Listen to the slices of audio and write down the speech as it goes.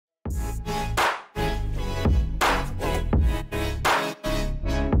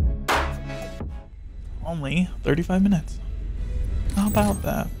Only 35 minutes. How about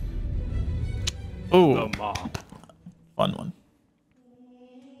that? Oh, fun one.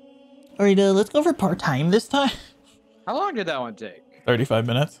 Alright, let's go for part-time this time. How long did that one take? 35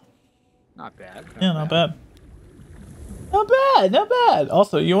 minutes. Not bad. Not bad. Not bad, not bad.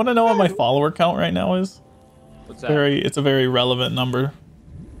 Also, you want to know what my follower count right now is? What's that? It's a very relevant number.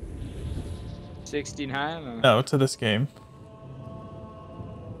 69? No, to this game.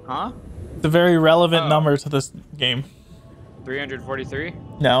 Huh? It's a very relevant number to this game. 343?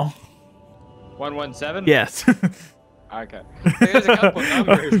 No. 117? Yes. Okay. There's a couple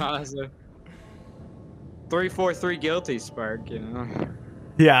numbers, honestly. 343 guilty spark, you know.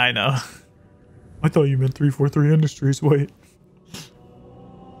 Yeah, I know. I thought you meant 343 Industries. Wait.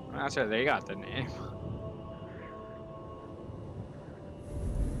 That's why they got the name.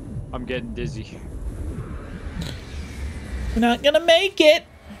 I'm getting dizzy. We're not gonna make it.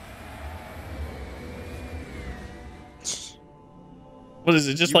 What is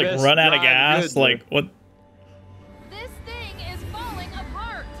it? Just like run out of gas? Like what? This thing is falling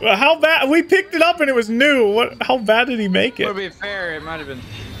apart. How bad? We picked it up and it was new. What? How bad did he make it? To be fair, it might have been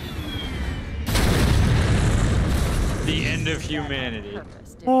the end of humanity.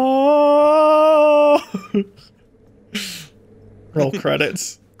 Oh! Roll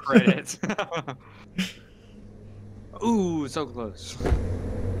credits. Credits. Ooh, so close.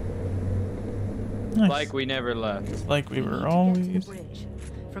 Nice. Like we never left. Like we were always.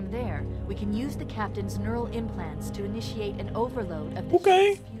 From there, we can use the captain's neural implants to initiate an overload of the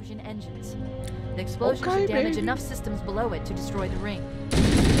ship's fusion engines. The explosion should damage enough systems below it to destroy the ring.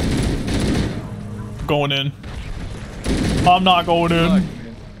 Going in. I'm not going in.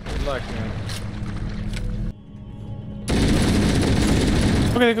 Good luck, man.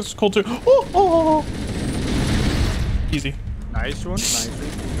 Okay, that's cool too. Oh. Easy. Nice one. Nice one.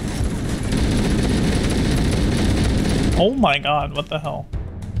 Oh my god, what the hell?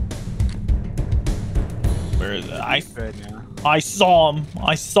 Where is it? I saw him.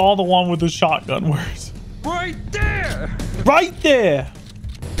 I saw the one with the shotgun. Where is it? Right there! Right there!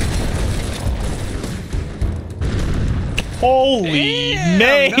 Holy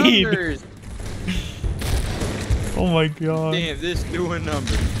nade! Numbers. Oh my god. Damn, this doing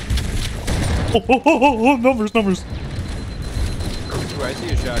numbers. Oh, numbers. Ooh, I see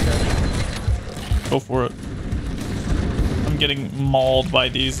a shotgun. Go for it. I'm getting mauled by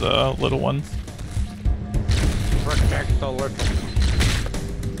these little ones. Protect the little.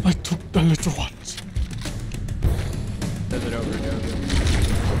 I took the little ones. Does it overdose?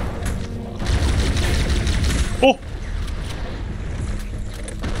 Oh!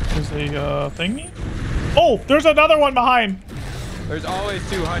 There's a thingy? Oh, there's another one behind. There's always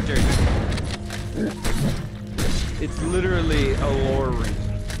two hunters. It's literally a lore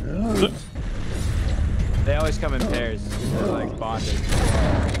reason. They always come in pairs. They're like bonded.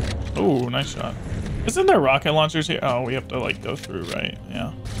 Oh, nice shot. Isn't there rocket launchers here? Oh, we have to like go through, right?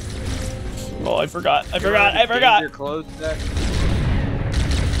 Yeah. Oh, I forgot. I forgot.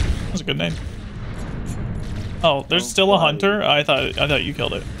 That's a good name. Oh, there's still a hunter? I thought you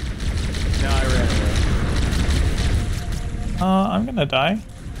killed it. No, I ran away. I'm gonna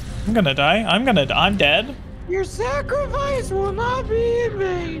die. I'm dead. Your sacrifice will not be in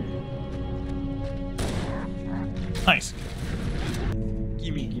vain. Nice.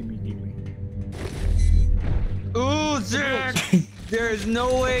 Gimme. Ooh, Zach! There's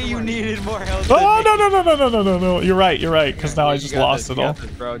no way you needed more health. Oh, no. You're right, because now I just lost it all. You got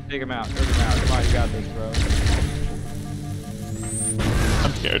this, bro. Take him out. Come on, you got this, bro.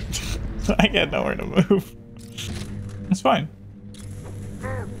 I'm scared. I got nowhere to move. It's fine.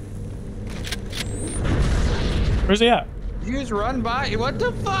 Where's he at? You just run by? What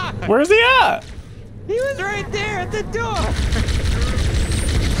the fuck? Where's he at? He was right there at the door.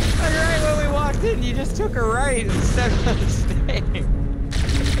 Like right when we walked in, you just took a right instead of staying.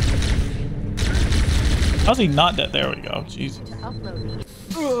 How's he not dead? There we go. Jesus.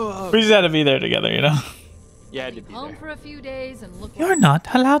 We just had to be there together, you know? You had to be Home for a few days and look. You're not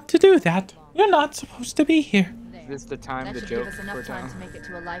allowed to do that. You're not supposed to be here. Is this the time That to should joke give us enough for time time? to make it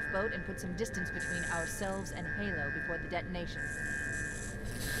to a lifeboat and put some distance between ourselves and Halo before the detonation.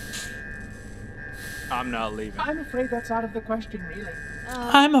 I'm not leaving. I'm afraid that's out of the question, really.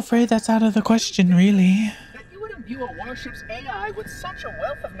 I'm afraid that's out of the question, really. That you would imbue a warship's AI with such a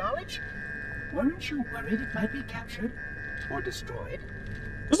wealth of knowledge? Weren't you worried it might be captured or destroyed?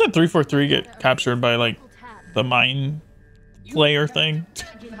 Doesn't 343 get captured by, like, the mine flayer thing?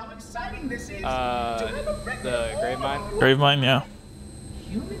 Imagine how exciting this is. The grave mine? Grave mine, yeah.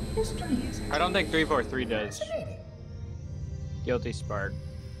 Human history is I don't think 343 does. fascinating. Guilty spark.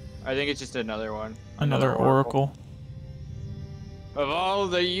 I think it's just another one. Another Oracle. Of all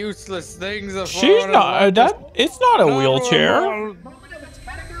the useless things of She's not that. It's not a wheelchair.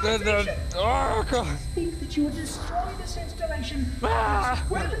 The Oracle. Think that you would destroy this installation as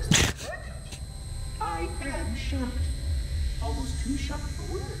well as the workers. I am shocked. Almost too shocked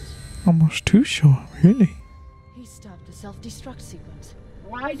for words. Almost too short, really. He stopped the self-destruct sequence.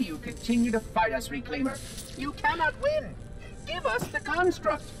 Why do you continue to fight us, Reclaimer? You cannot win. Give us the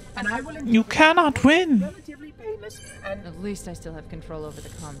construct, and I will. You cannot win. Relatively painless and At least I still have control over the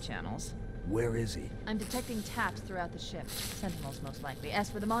comm channels. Where is he? I'm detecting taps throughout the ship. Sentinels, most likely.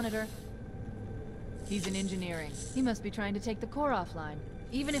 As for the monitor, he's in engineering. He must be trying to take the core offline.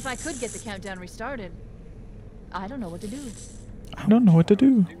 Even if I could get the countdown restarted, I don't know what to do. I don't know what to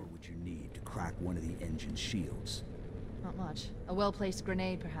do. What would you need to crack one of the engine shields? Not much. A well-placed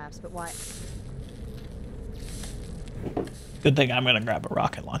grenade, perhaps, but why? Good thing I'm gonna grab a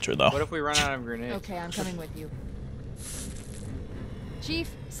rocket launcher, though. What if we run out of grenades? Okay, I'm coming with you. Chief,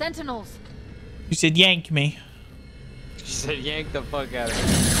 Sentinels! You said yank me. She said yank the fuck out of me.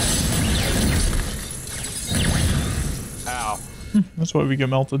 Ow. That's why we get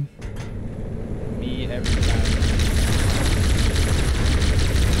melted. Me every time.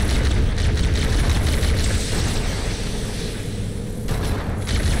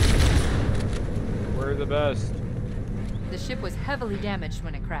 We're the best. The ship was heavily damaged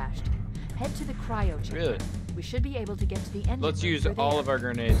when it crashed. Head to the cryo chamber. Really? We should be able to get to the engine. Let's room use through all there. of our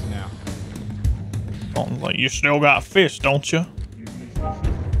grenades now. Oh, like you still got fish, don't you?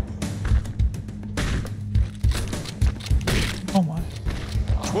 Oh my.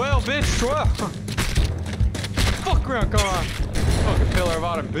 12, bitch, 12! Fuck around, come on! Fucking pillar of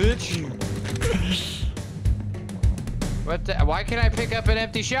autumn, bitch! What the, why can't I pick up an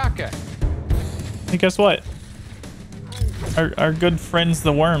empty shotgun? Hey, guess what? Our good friends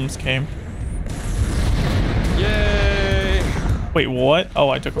the worms came. Yay! Wait, what? Oh,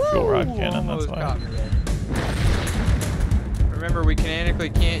 I took a fuel rod cannon, that's Almost why. caught me there. Remember, we canonically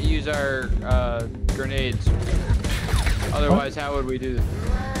can't use our grenades. Otherwise, how would we do this?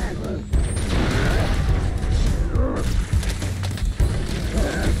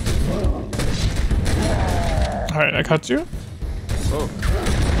 Alright, I got you. Oh,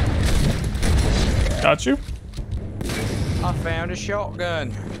 Got you. I found a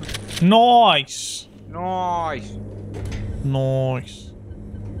shotgun. Nice. Nice. Nice.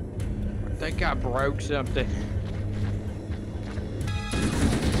 I think I broke something.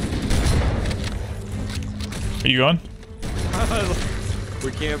 Are you going?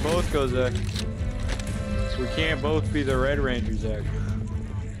 We can't both go, Zach. We can't both be the Red Ranger, Zach.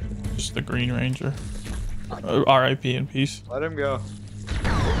 Just the Green Ranger. R.I.P. in peace. Let him go.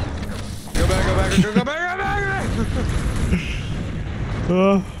 Go back, go back, go back, go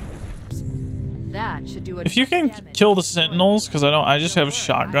back! That should do it. If you can kill the Sentinels, because I just have a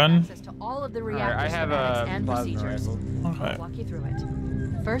shotgun. Access to all of the reactor I have a schematics and plasma procedures. rifle. Okay. I'll walk you through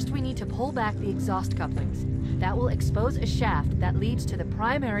it. First, we need to pull back the exhaust couplings. That will expose a shaft that leads to the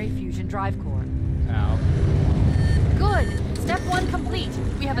primary fusion drive core. Ow. Good! Step 1 complete.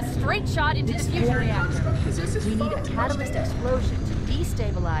 We have a straight shot into the fusion reactor. We need a catalyst explosion to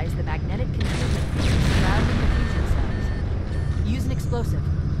destabilize the magnetic confusion field surrounding the fusion cells. Use an explosive.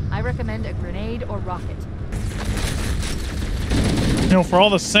 I recommend a grenade or rocket. You know, for all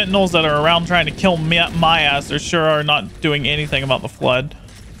the Sentinels that are around trying to kill my ass, they sure are not doing anything about the flood.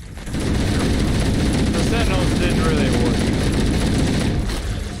 The Sentinels didn't really work.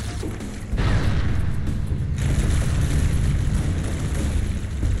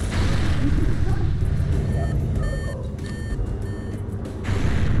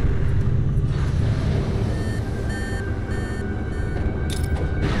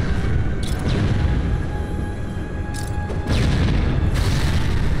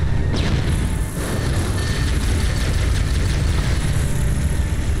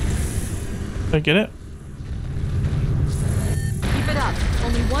 Did I get it? Keep it up.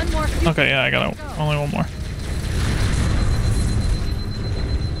 Only one more. Okay, yeah, I got only one more.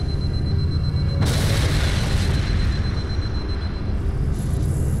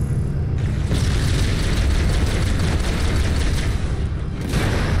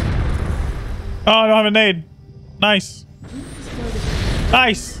 Oh, I don't have a nade. Nice.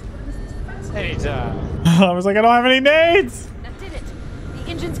 Nice. Anytime. I was like, I don't have any nades. That did it.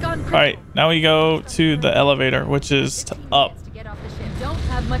 The engine's gone. All right, now we go to the elevator, which is to up. To get off the ship. Don't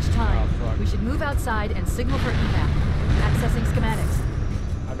have much time. Oh, fuck. We should move outside and signal for evac. Accessing schematics.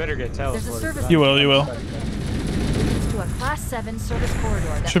 I better get teleported. There's a service. You will, you will. Leads to a Class 7 service corridor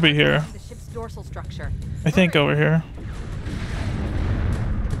that Should be here. The ship's dorsal structure. I think over here.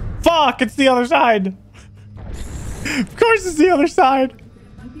 Fuck, it's the other side. Of course it's the other side.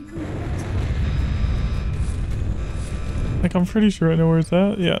 Like, I'm pretty sure I know where it's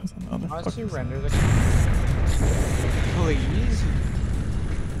at. Yeah, it's on the other I'll fucking surrender the... Please?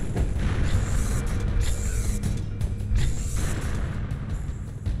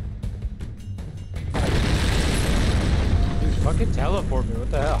 Dude, fucking teleport me.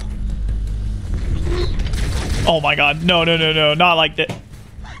 What the hell? Oh my god. No, no, no, no. Not like that.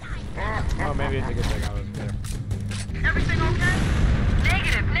 Oh, maybe it's a good thing I wasn't there. Everything okay?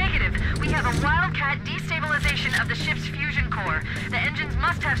 Negative. We have a wildcat destabilization of the ship's fusion core. The engines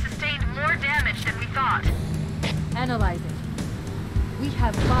must have sustained more damage than we thought. Analyzing. We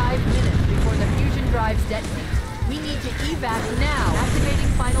have 5 minutes before the fusion drives detonate. We need to evac now. Activating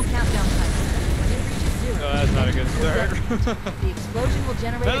final countdown timer. When it reaches 0, No, that's not a good start. the explosion will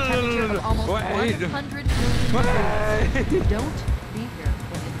generate a temperature of almost 100 million degrees. Don't be here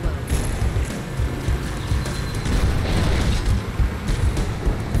when it blows.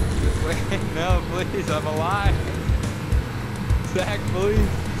 Wait, no, please, I'm alive. Zach, please.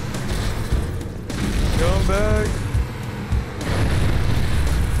 Come back.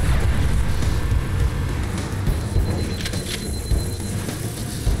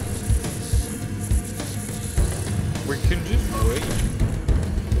 We can just wait.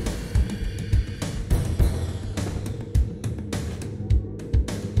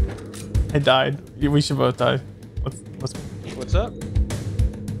 I died. We should both die. What's up?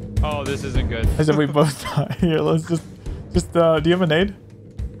 Oh, this isn't good. I said we both die. Here, let's just do you have a nade?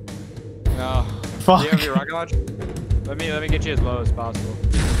 No. Fuck. Do you have your rocket launcher? Let me get you as low as possible.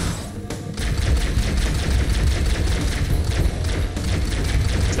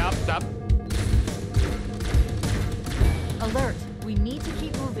 Stop. Alert. We need to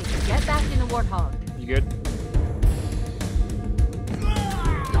keep moving. Get back in the Warthog. You good?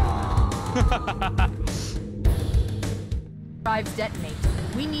 Drives detonate.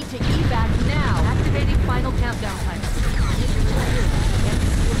 We need to evac now. Activating final countdown timer.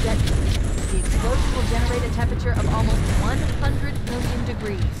 The explosion will generate a temperature of almost 100 million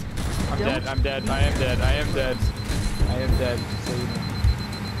degrees. I'm dead. I am dead. So you know.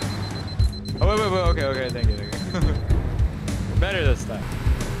 Oh, wait. Okay. Thank you. Better this time.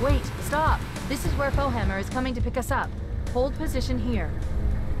 Wait, stop. This is where Fohammer is coming to pick us up. Hold position here.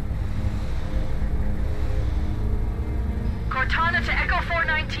 Cortana to Echo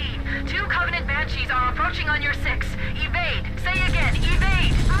 419. 2 Covenant Banshees are approaching on your 6. Evade. Say again,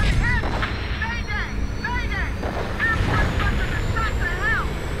 evade. I'm hit. Mayday. Airport button is shot to hell.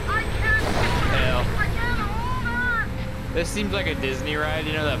 I can't Hell. I can't hold on. This seems like a Disney ride,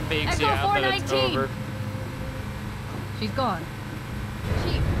 you know, that fakes you Echo out that it's 419. over. She's gone.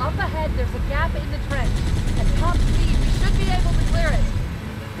 Chief, up ahead there's a gap in the trench. At top speed, we should be able to clear it.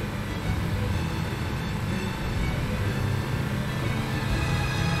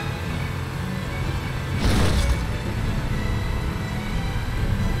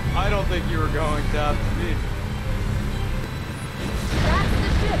 I don't think you were going top speed. That's the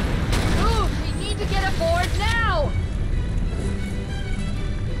ship. Move! We need to get aboard now!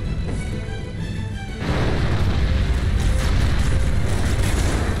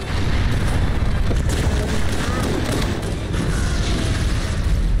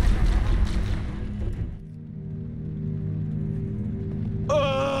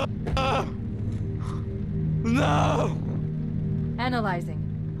 No! Analyzing.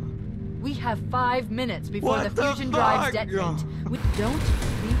 We have 5 minutes before What the the fusion drives fuck? detonate. We don't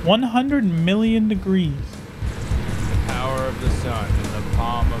be 100 million degrees. The power of the sun in the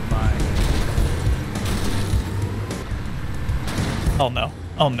palm of my hand. Oh no.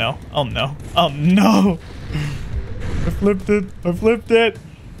 Oh no. Oh no. Oh no. I flipped it. Did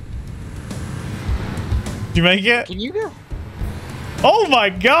you make it? Can you go? Oh my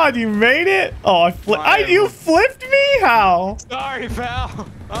god, you made it? Oh, you flipped me? How? Sorry, pal.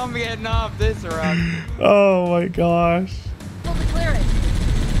 I'm getting off this round. Oh my gosh. able to clear it.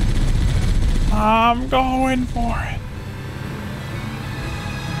 I'm going for it.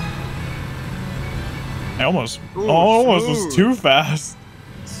 I almost was too fast.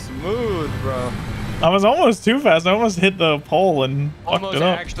 Smooth, bro. I was almost too fast. I almost hit the pole and fucked Almost it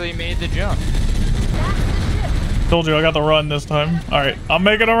up. actually made the jump. Told you I got the run this time. All right, I'm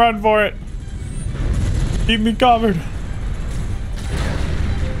making a run for it. Keep me covered.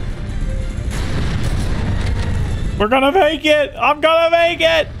 We're gonna make it. I'm gonna make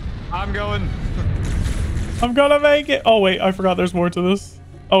it. I'm going. I'm gonna make it. Oh wait, I forgot there's more to this.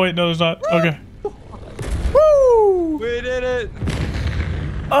 Oh wait, no, there's not. Okay. Woo! We did it.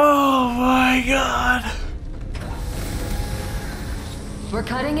 Oh my god. We're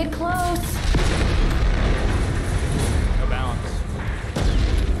cutting it close. No balance.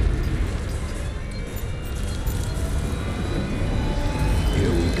 Here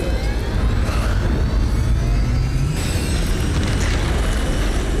we go.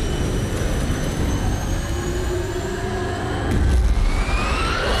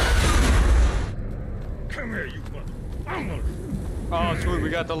 Come here, you mother. Oh, sweet, we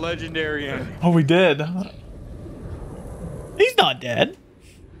got the legendary in. Oh, we did. He's not dead.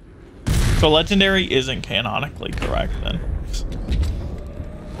 So legendary isn't canonically correct then.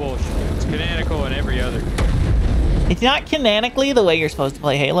 Bullshit. It's canonical in every other. It's not canonically the way you're supposed to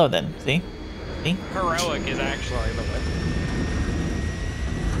play Halo then. See? See? Heroic is actually the way.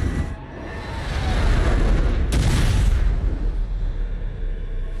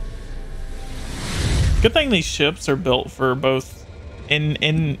 Good thing these ships are built for both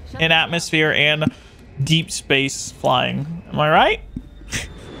in atmosphere and deep space flying. Am I right?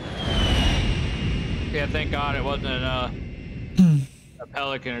 Yeah, thank God it wasn't a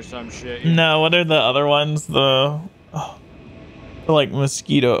pelican or some shit. No, what are the other ones? The like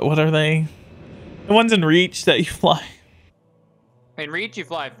mosquito. What are they? The ones in Reach that you fly. In Reach, you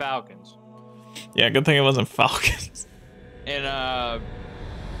fly Falcons. Yeah, good thing it wasn't Falcons. In Halo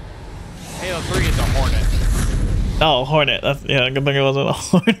 3, it's a Hornet. Oh, Hornet. That's yeah. Good thing it wasn't a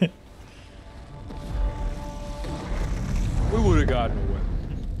Hornet. We would have gotten away.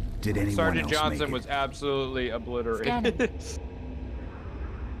 Did anyone Sergeant else Johnson make it? was absolutely obliterated.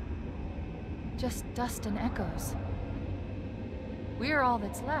 Just dust and echoes. We're all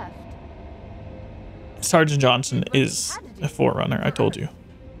that's left. Sergeant Johnson is a forerunner. I told you.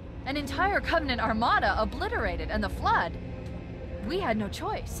 An entire Covenant armada obliterated, and the Flood. We had no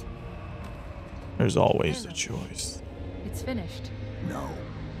choice. There's always a choice. It's finished. No.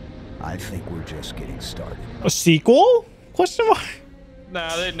 I think we're just getting started. A sequel? Question mark.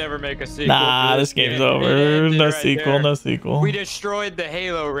 Nah, they'd never make a sequel. Nah, to this game's game. over. It ended No right sequel. there. No sequel. We destroyed the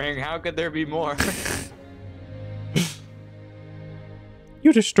Halo ring. How could there be more?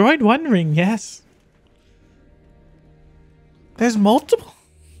 You destroyed one ring, yes. There's multiple.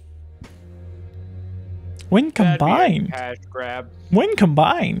 When That'd be a combined. cash grab. When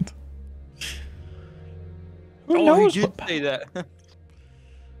combined. Who knows you what did say that.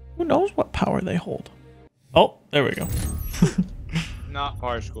 Who knows what power they hold? Oh, there we go. Not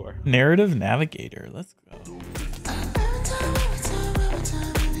par score. Narrative Navigator. Let's go.